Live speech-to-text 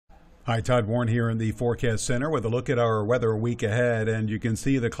Hi, Todd Warren here in the Forecast Center with a look at our weather week ahead, and you can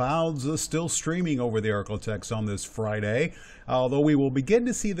see the clouds still streaming over the ArkLaTex on this Friday, although we will begin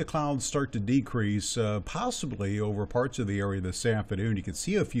to see the clouds start to decrease possibly over parts of the area this afternoon. You can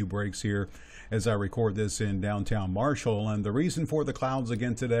see a few breaks here as I record this in downtown Marshall, and the reason for the clouds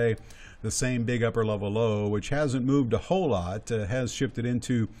again today, the same big upper level low, which hasn't moved a whole lot, has shifted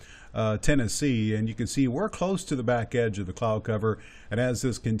into Tennessee, and you can see we're close to the back edge of the cloud cover, and as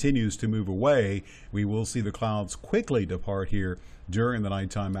this continues to move away, we will see the clouds quickly depart here during the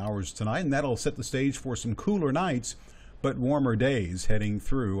nighttime hours tonight, and that'll set the stage for some cooler nights but warmer days heading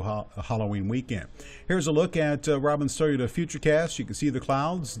through Halloween weekend. Here's a look at Robin's Cellular Futurecast. You can see the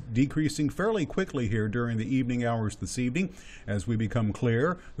clouds decreasing fairly quickly here during the evening hours this evening as we become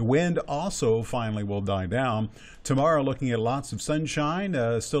clear. The wind also finally will die down. Tomorrow, looking at lots of sunshine,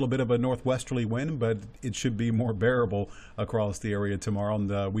 still a bit of a northwesterly wind, but it should be more bearable across the area tomorrow,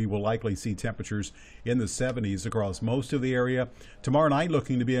 and we will likely see temperatures in the 70s across most of the area. Tomorrow night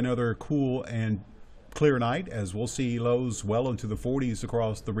looking to be another cool and clear night, as we'll see lows well into the 40s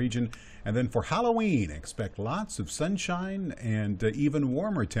across the region. And then for Halloween, expect lots of sunshine and even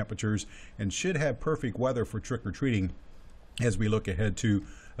warmer temperatures, and should have perfect weather for trick-or-treating as we look ahead to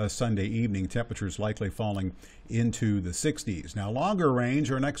Sunday evening. Temperatures likely falling into the 60s. Now, longer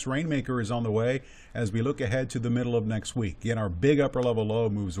range, our next rainmaker is on the way as we look ahead to the middle of next week. Again, our big upper level low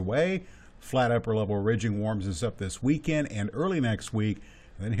moves away. Flat upper level ridging warms us up this weekend and early next week.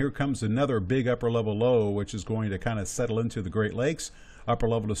 Then here comes another big upper level low, which is going to kind of settle into the Great Lakes. Upper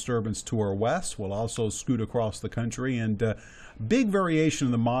level disturbance to our west will also scoot across the country, and big variation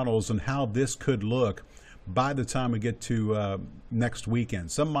in the models on how this could look by the time we get to next weekend.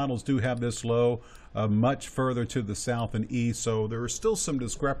 Some models do have this low much further to the south and east, so there are still some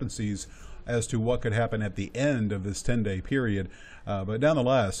discrepancies as to what could happen at the end of this 10-day period. But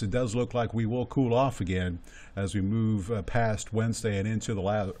nonetheless, it does look like we will cool off again as we move past Wednesday and into the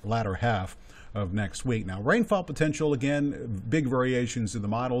latter half of next week. Now, rainfall potential, again, big variations in the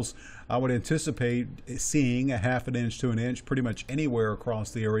models. I would anticipate seeing a half an inch to an inch pretty much anywhere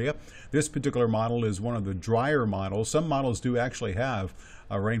across the area. This particular model is one of the drier models. Some models do actually have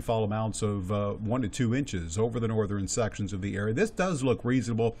rainfall amounts of 1 to 2 inches over the northern sections of the area. This does look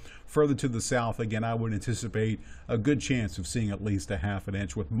reasonable. Further to the south, again, I would anticipate a good chance of seeing at least a half an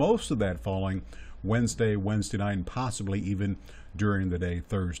inch, with most of that falling Wednesday night, and possibly even during the day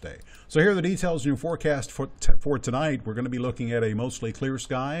Thursday. So here are the details in your forecast for tonight. We're going to be looking at a mostly clear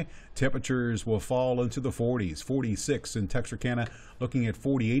sky. Temperatures will fall into the 40s, 46 in Texarkana, looking at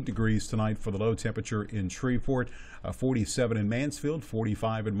 48 degrees tonight for the low temperature in Shreveport, 47 in Mansfield,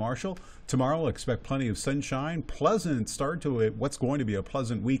 45 in Marshall. Tomorrow, expect plenty of sunshine, pleasant start to what's going to be a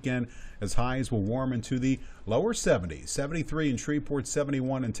pleasant weekend, as highs will warm into the lower 70s, 73 in Shreveport,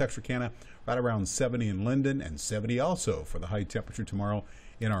 71 in Texarkana, right around 70 in Linden, and 70 also for the high temperature tomorrow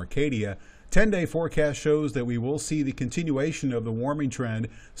in Arcadia. 10-day forecast shows that we will see the continuation of the warming trend.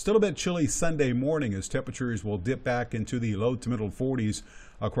 Still a bit chilly Sunday morning as temperatures will dip back into the low to middle 40s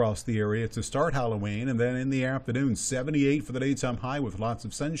across the area to start Halloween, and then in the afternoon 78 for the daytime high with lots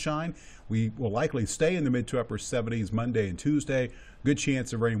of sunshine. We will likely stay in the mid to upper 70s Monday and Tuesday. Good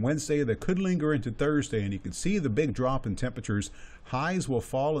chance of rain Wednesday that could linger into Thursday, and you can see the big drop in temperatures. Highs will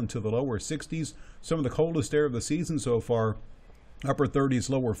fall into the lower 60s. Some of the coldest air of the season so far, upper 30s,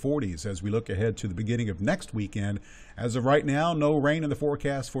 lower 40s as we look ahead to the beginning of next weekend. As of right now, no rain in the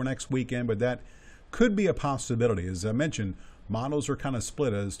forecast for next weekend, but that could be a possibility. As I mentioned, models are kind of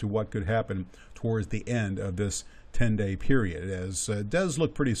split as to what could happen towards the end of this 10-day period, as it does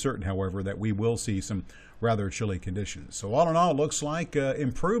look pretty certain, however, that we will see some rather chilly conditions. So all in all, it looks like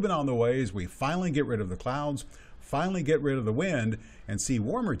improvement on the way as we finally get rid of the clouds, finally get rid of the wind, and see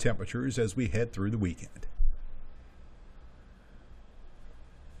warmer temperatures as we head through the weekend.